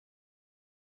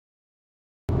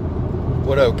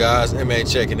What up, guys? M.A.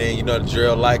 checking in. You know the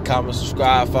drill. Like, comment,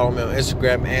 subscribe. Follow me on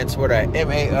Instagram and Twitter at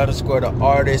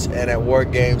M.A._the_artist and at War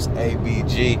Games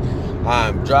ABG.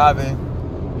 I'm driving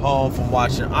home from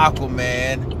watching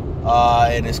Aquaman,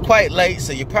 and it's quite late,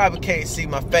 so you probably can't see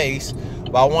my face.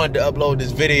 But I wanted to upload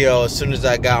this video as soon as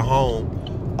I got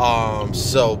home.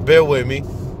 So bear with me.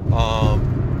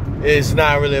 It's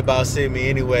not really about seeing me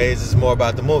anyways. It's more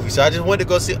about the movie. So I just went to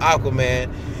go see Aquaman,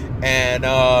 and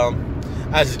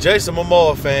as a Jason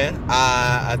Momoa fan,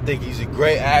 I think he's a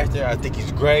great actor. I think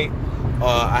he's great.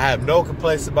 I have no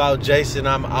complaints about Jason.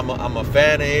 I'm a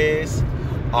fan of his.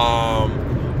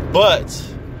 But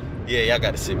yeah, y'all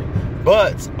got to see me.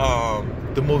 But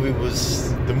the movie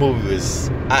was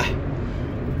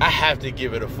I have to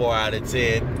give it a 4 out of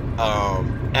 10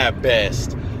 at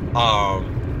best.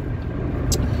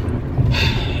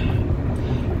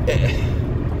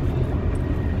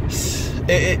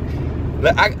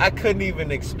 I couldn't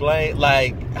even explain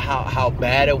like how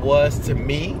bad it was to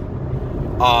me.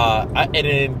 And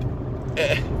then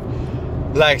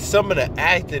like some of the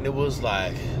acting, it was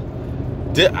like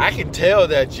I can tell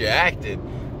that you're acting.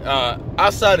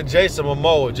 Outside of Jason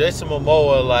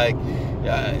Momoa, like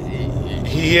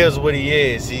he is what he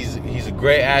is. He's a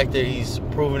great actor. He's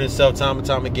proven himself time and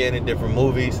time again in different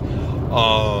movies.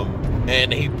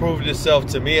 And he proved himself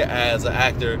to me as an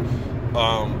actor.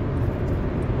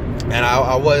 And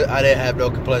I didn't have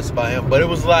no complaints about him. But it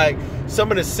was like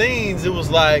some of the scenes, it was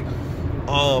like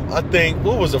I think it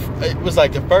was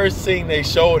like the first scene they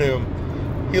showed him,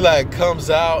 he like comes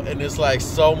out and it's like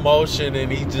slow motion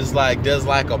and he just like does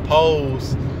like a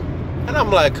pose. And I'm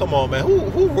like, come on, man,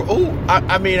 who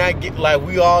I mean, I get, like,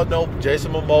 we all know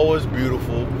Jason Momoa is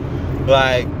beautiful,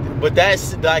 like, but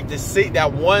that's like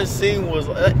that one scene was,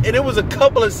 and it was a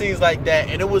couple of scenes like that,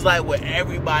 and it was like with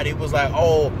everybody, it was like,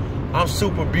 oh, I'm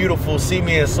super beautiful, see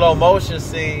me in slow motion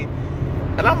scene.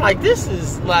 And I'm like, this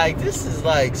is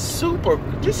super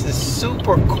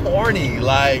corny.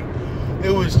 Like,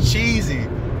 it was cheesy.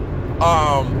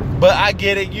 But I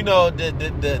get it, you know,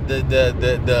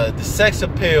 the sex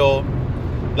appeal,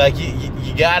 like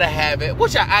you gotta have it,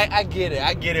 which I get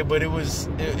it, but it was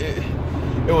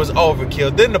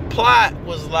overkill. Then the plot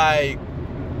was like,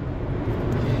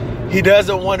 he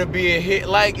doesn't want to be a hit.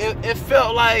 Like it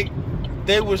felt like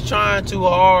they was trying too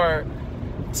hard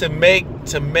to make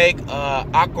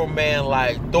Aquaman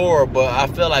like Thor, but I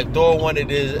feel like Thor wanted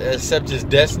to accept his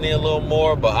destiny a little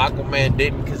more, but Aquaman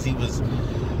didn't because he was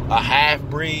a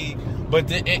half-breed.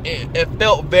 But it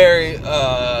felt very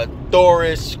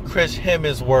Thorish, Chris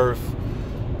Hemsworth.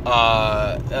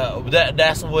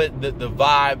 That's what the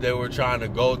vibe they were trying to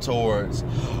go towards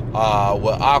with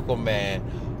Aquaman.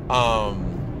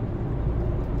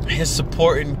 His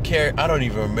supporting character, I don't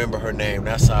even remember her name.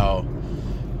 That's how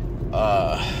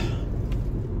like,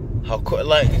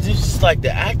 it's just like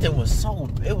the acting was so,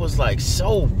 it was like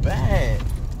so bad.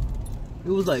 It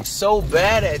was like so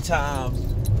bad at times.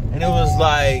 And it was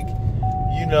like,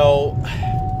 you know,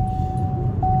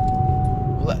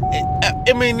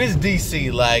 I mean, it's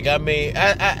DC. Like, I mean,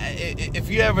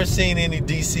 if you ever seen any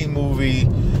DC movie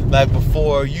like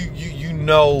before, you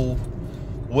know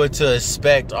what to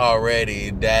expect already.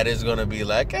 That is gonna be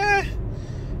like,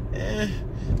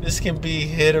 this can be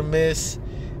hit or miss.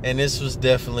 And this was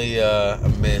definitely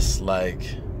a miss, like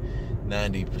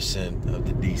 90% of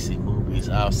the DC movies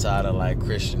outside of like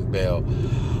Christian Bale.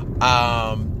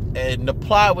 And the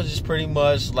plot was just pretty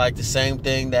much like the same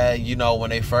thing that, you know,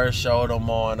 when they first showed him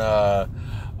on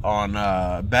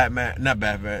Batman, not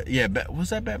Batman, yeah, was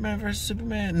that Batman versus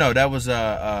Superman? No, that was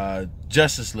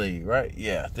Justice League, right?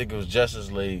 Yeah, I think it was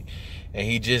Justice League, and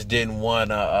he just didn't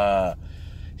want to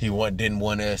didn't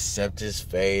want to accept his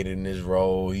fate in his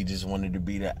role. He just wanted to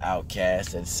be the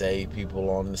outcast that saved people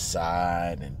on the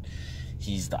side, and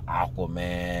he's the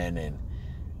Aquaman, and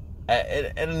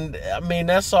I mean,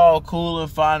 that's all cool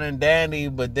and fine and dandy,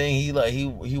 but then he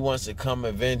wants to come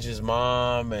avenge his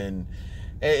mom, and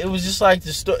it was just like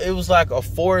the story. It was like a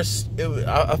force.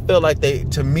 I felt like they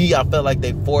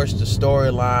forced the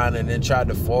storyline, and then tried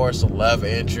to force a love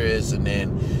interest, and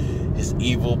then his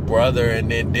evil brother,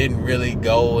 and then didn't really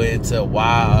go into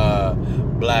why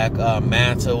Black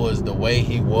Manta was the way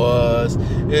he was.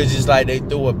 It was just like they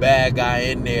threw a bad guy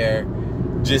in there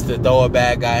just to throw a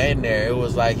bad guy in there. It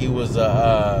was like he was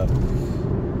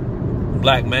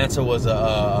Black Manta was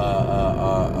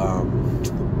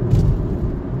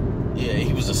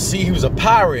he was a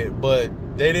pirate, but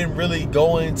they didn't really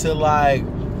go into like,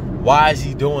 why is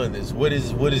he doing this? What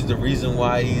is the reason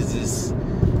why he's this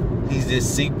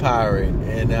sea pirate?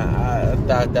 And I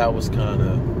thought that was kind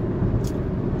of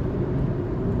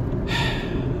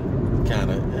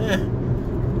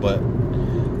but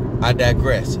I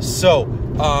digress. So,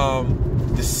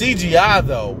 the CGI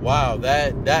though, wow,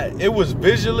 that it was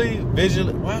visually.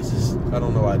 Why is this? I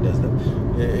don't know why it does that.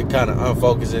 It kind of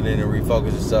unfocuses it and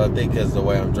refocuses. So I think because the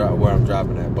way where I'm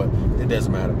dropping at, but it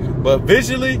doesn't matter. But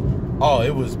visually, oh,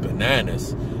 it was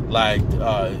bananas. Like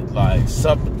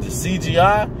some the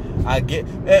CGI, I get,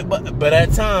 but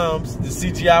at times the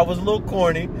CGI was a little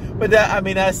corny. But that, I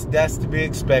mean, that's to be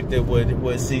expected with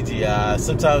CGI.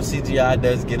 Sometimes CGI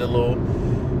does get a little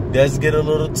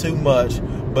too much.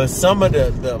 But some of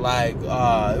the like,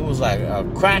 it was like a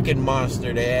Kraken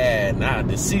monster they had. Now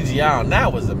the CGI on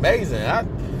that was amazing. I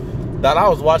thought I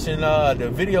was watching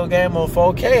the video game on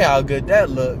 4K. How good that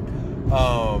looked.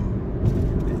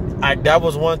 That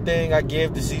was one thing I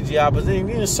gave the CGI, but then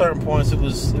at certain points it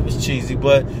was cheesy.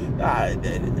 But that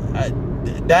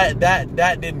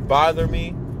didn't bother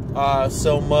me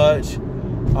so much.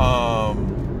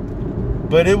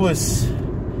 But it was.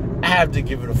 I have to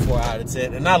give it a 4 out of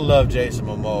 10. And I love Jason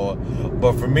Momoa.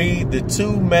 But for me, the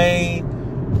two main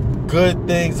good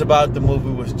things about the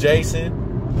movie was Jason,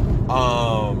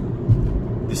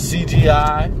 the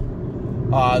CGI.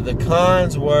 The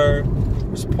cons were, it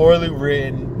was poorly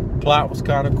written. Plot was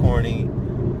kind of corny.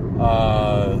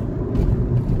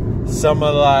 Some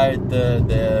of like the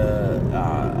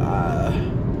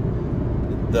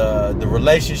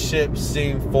relationships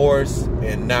seemed forced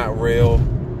and not real.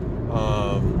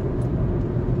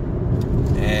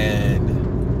 And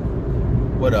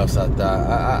what else I thought?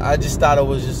 I just thought it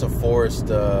was just a forced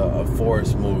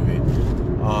movie.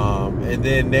 And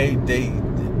then they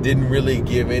didn't really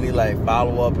give any like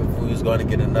follow up if we was going to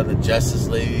get another Justice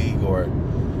League or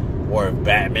if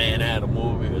Batman had a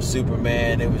movie or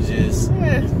Superman. It was just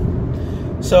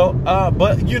So,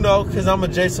 but you know, because I'm a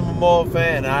Jason Momoa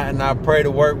fan and I pray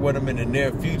to work with him in the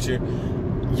near future.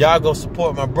 Y'all go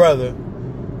support my brother.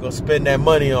 Go spend that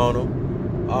money on him.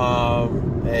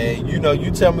 And you know, you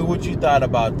tell me what you thought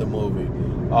about the movie.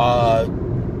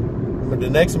 But the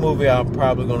next movie I'm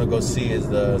probably gonna go see is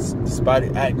the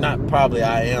Spidey. Not probably,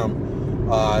 I am.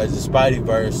 It's the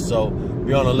Spideyverse. So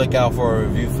be on the lookout for a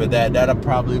review for that. That'll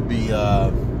probably be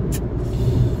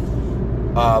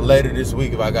later this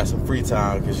week if I got some free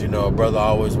time, because you know, a brother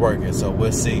always working. So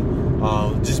we'll see.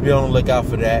 Just be on the lookout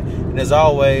for that. And as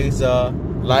always,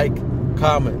 like,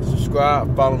 comment,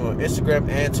 subscribe, follow me on Instagram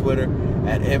and Twitter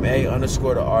at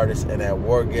MA_the_artist and at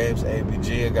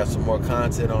WarGamesABG. I got some more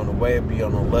content on the way. Be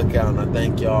on the lookout, and I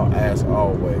thank y'all as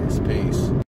always. Peace.